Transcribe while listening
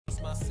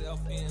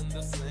myself in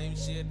the same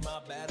shit. My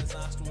bad as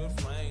I still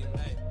refrain.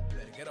 Hey,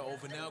 better get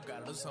over now,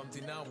 gotta do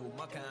something now with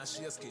my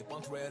conscience. Keep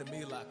on threading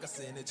me like a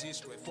synergy,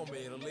 straight for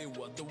me to leave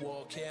what the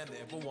world can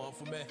never want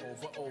for me.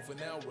 Over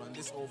now, run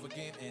this over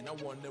again, and I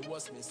wonder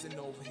what's missing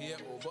over here.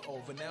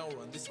 Over now,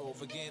 run this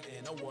over again,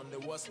 and I wonder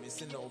what's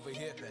missing over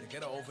here. Better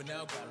get over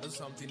now, gotta do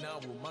something now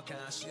with my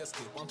conscience.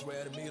 Keep on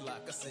threading me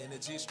like a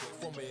synergy, straight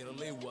for me to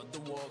leave what the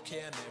world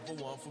can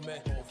never want for me.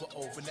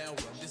 Over now,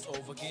 run this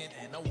over again,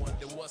 and I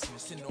wonder what's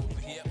missing over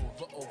here.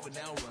 Over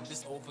now, run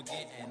this over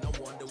again, and I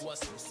wonder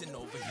what's missing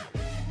over here.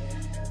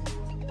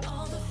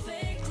 All the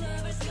fake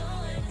lovers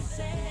going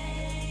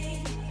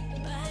insane,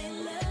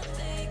 buying love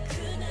they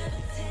could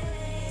never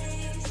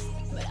taste.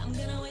 But I'm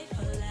gonna wait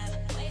for love,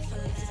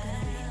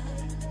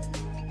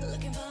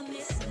 looking for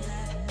missing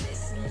love.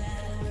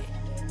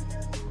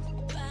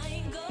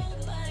 Buying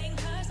gold, buying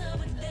cars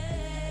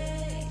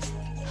nowadays.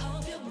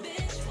 Hope your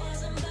bitch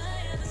wasn't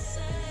buying the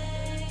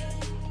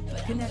same.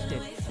 But Connected. I'm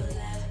gonna wait for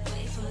love,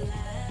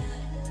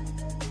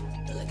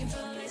 looking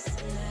for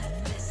missing love.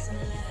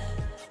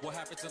 What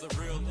happened to the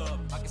real love?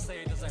 I can say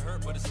it doesn't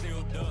hurt, but it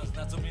still does.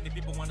 Not so many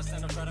people want to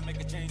stand up, try to make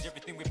a change.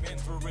 Everything we've been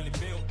through really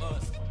built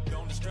us.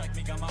 Don't distract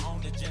me, got my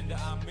own agenda.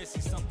 I'm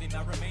missing something,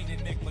 I remain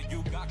enigma.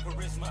 You got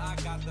charisma, I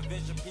got the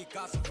vision.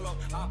 Picasso flow,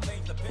 I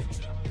paint the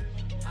picture.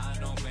 I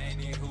know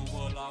many who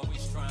will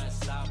always try and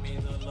stop me.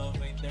 The love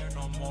ain't there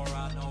no more.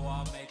 I know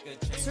I'll make a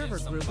change. Server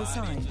group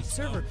assigned.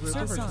 Server group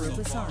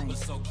assigned. But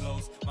so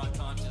close, my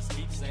conscience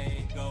keeps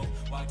saying go.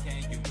 Why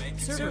can't you make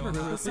it Server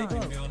group assigned.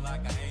 Make me feel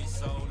like I ain't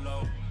so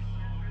low.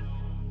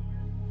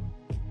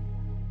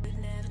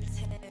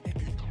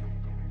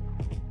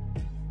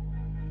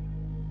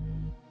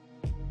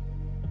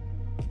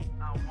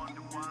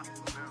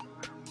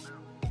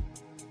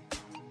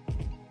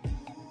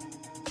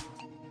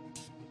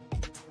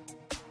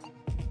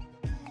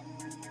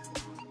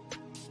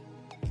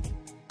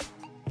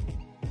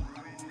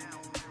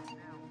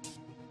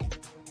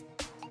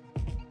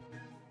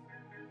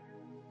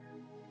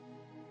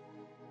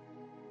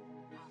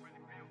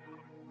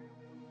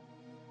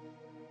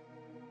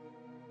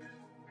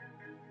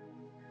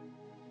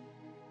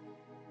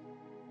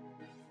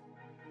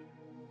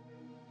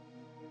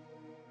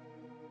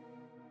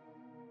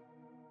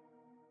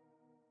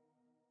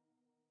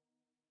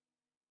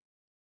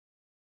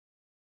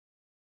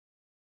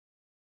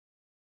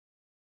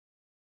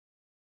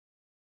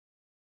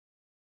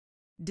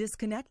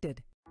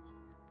 Disconnected.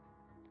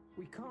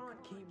 We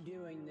can't keep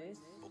doing this.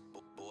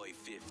 Boy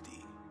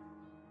 50.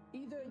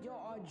 Either you're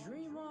a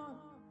dreamer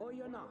or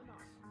you're not.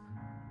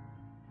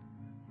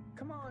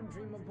 Come on,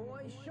 dreamer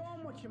boy, show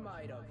 'em what you're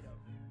made of.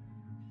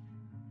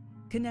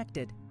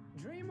 Connected.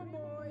 Dreamer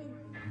boy.